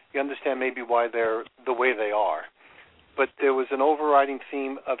 you understand maybe why they're the way they are. But there was an overriding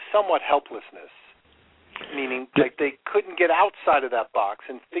theme of somewhat helplessness, meaning like they couldn't get outside of that box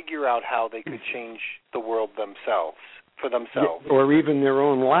and figure out how they could change the world for themselves. Or even their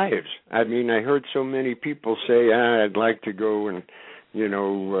own lives. I mean, I heard so many people say, I'd like to go and, you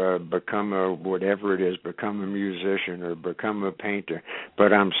know, become become a musician or become a painter,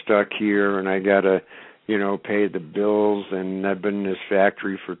 but I'm stuck here and I got to, you know, pay the bills, and I've been in this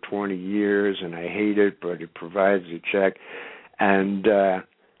factory for 20 years, and I hate it, but it provides a check. And,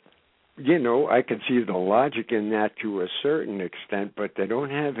 you know, I can see the logic in that to a certain extent, but they don't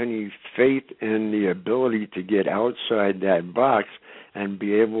have any faith in the ability to get outside that box and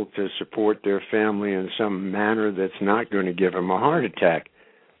be able to support their family in some manner that's not going to give them a heart attack,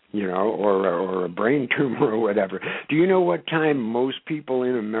 you know, or a brain tumor or whatever. Do you know what time most people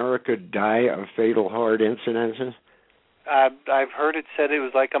in America die of fatal heart incidences? I've heard it said it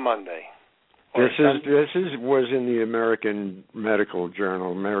was like a Monday. This was in the American Medical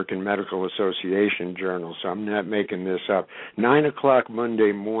Journal, American Medical Association Journal, so I'm not making this up. 9 o'clock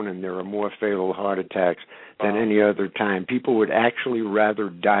Monday morning, there are more fatal heart attacks than any other time. People would actually rather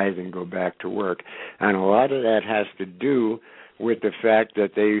die than go back to work. And a lot of that has to do with the fact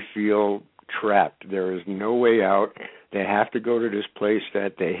that they feel trapped. There is no way out. They have to go to this place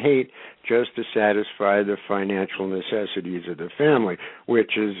that they hate just to satisfy the financial necessities of the family,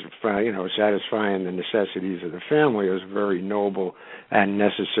 which is, you know, satisfying the necessities of the family is a very noble and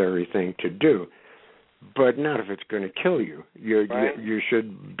necessary thing to do. But not if it's going to kill you. You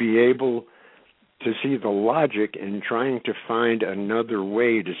should be able to see the logic in trying to find another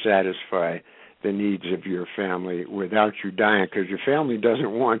way to satisfy the needs of your family without you dying, because your family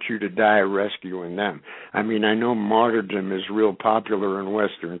doesn't want you to die rescuing them. I mean, I know martyrdom is real popular in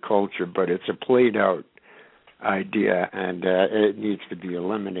Western culture, but it's a played-out idea, and it needs to be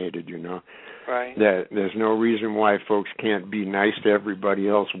eliminated, you know. Right. There's no reason why folks can't be nice to everybody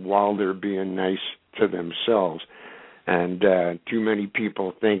else while they're being nice to themselves. And too many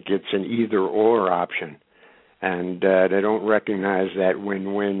people think it's an either-or option, and they don't recognize that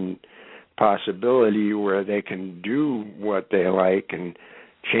win-win possibility where they can do what they like and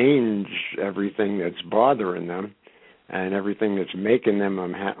change everything that's bothering them and everything that's making them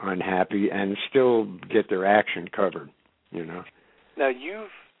unhappy and still get their action covered, you know. Now,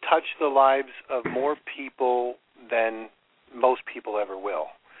 you've touched the lives of more people than most people ever will,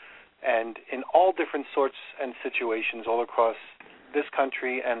 and in all different sorts and situations all across this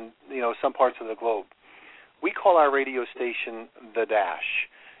country and, you know, some parts of the globe. We call our radio station The Dash.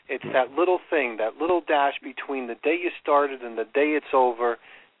 It's that little thing, that little dash between the day you started and the day it's over,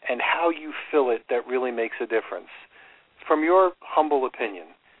 and how you fill it that really makes a difference. From your humble opinion,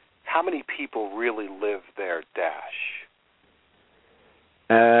 how many people really live their dash?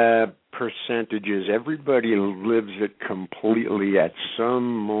 Percentages. Everybody lives it completely at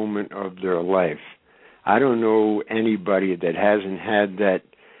some moment of their life. I don't know anybody that hasn't had that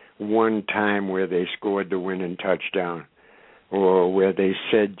one time where they scored the winning touchdown, or where they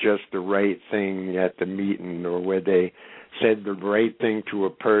said just the right thing at the meeting, or where they said the right thing to a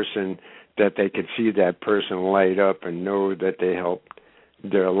person that they could see that person light up and know that they helped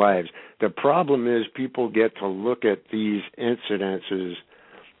their lives. The problem is people get to look at these incidences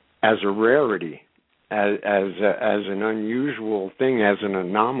as a rarity, as an unusual thing, as an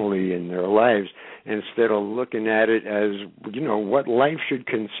anomaly in their lives, instead of looking at it as, what life should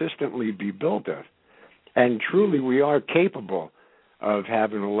consistently be built of. And truly, we are capable of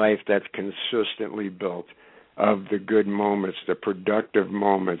having a life that's consistently built of the good moments, the productive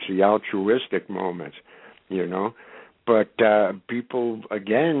moments, the altruistic moments, But people,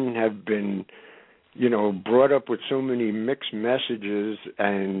 again, have been brought up with so many mixed messages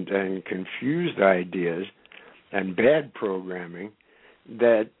and confused ideas and bad programming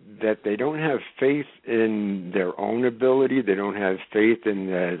that they don't have faith in their own ability. They don't have faith in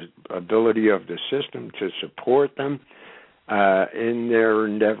the ability of the system to support them in their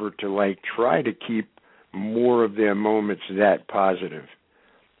endeavor to try to keep more of their moments that positive.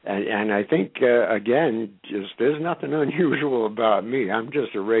 And I think, again, there's nothing unusual about me. I'm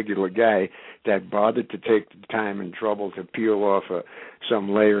just a regular guy that bothered to take the time and trouble to peel off some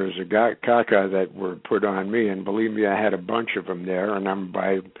layers of caca that were put on me. And believe me, I had a bunch of them there, and I'm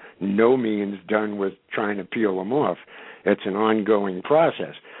by no means done with trying to peel them off. It's an ongoing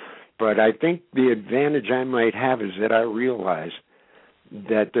process. But I think the advantage I might have is that I realize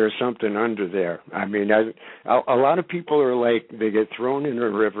that there's something under there. I mean, a lot of people are they get thrown in a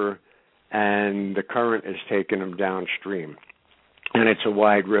river and the current is taking them downstream, and it's a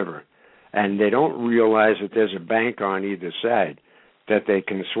wide river, and they don't realize that there's a bank on either side that they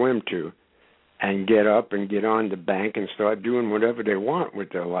can swim to and get up and get on the bank and start doing whatever they want with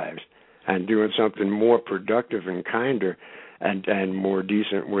their lives and doing something more productive and kinder and more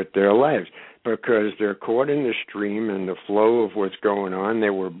decent with their lives, because they're caught in the stream and the flow of what's going on. They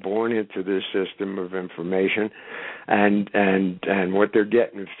were born into this system of information, and what they're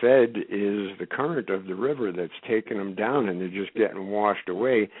getting fed is the current of the river that's taking them down, and they're just getting washed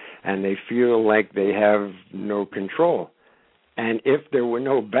away, and they feel like they have no control. And if there were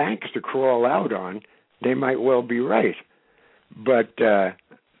no banks to crawl out on, they might well be right, but there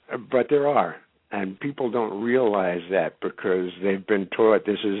are. And people don't realize that because they've been taught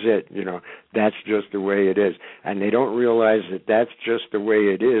this is it, that's just the way it is. And they don't realize that that's just the way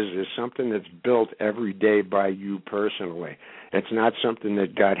it is something that's built every day by you personally. It's not something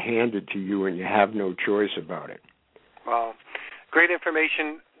that got handed to you and you have no choice about it. Well, great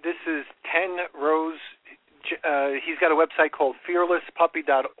information. This is Ten Rose. He's got a website called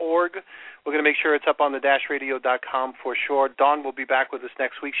fearlesspuppy.org. We're going to make sure it's up on the dashradio.com for sure. Dawn will be back with us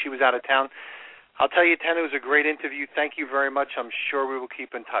next week. She was out of town. I'll tell you, Ten, it was a great interview. Thank you very much. I'm sure we will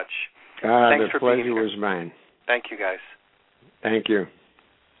keep in touch. Thanks the for being pleasure here. was mine. Thank you, guys. Thank you.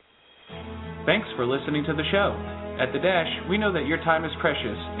 Thanks for listening to the show. At The Dash, we know that your time is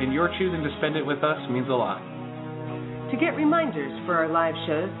precious, and your choosing to spend it with us means a lot. To get reminders for our live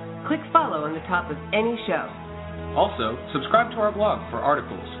shows, click follow on the top of any show. Also, subscribe to our blog for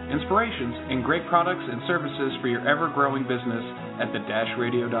articles, inspirations, and great products and services for your ever-growing business at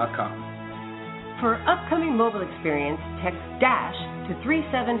thedashradio.com. For upcoming mobile experience, text DASH to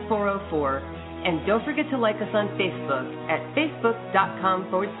 37404, and don't forget to like us on Facebook at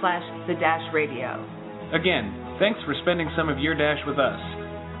facebook.com/The Dash Radio. Again, thanks for spending some of your Dash with us.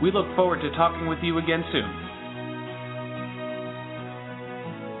 We look forward to talking with you again soon.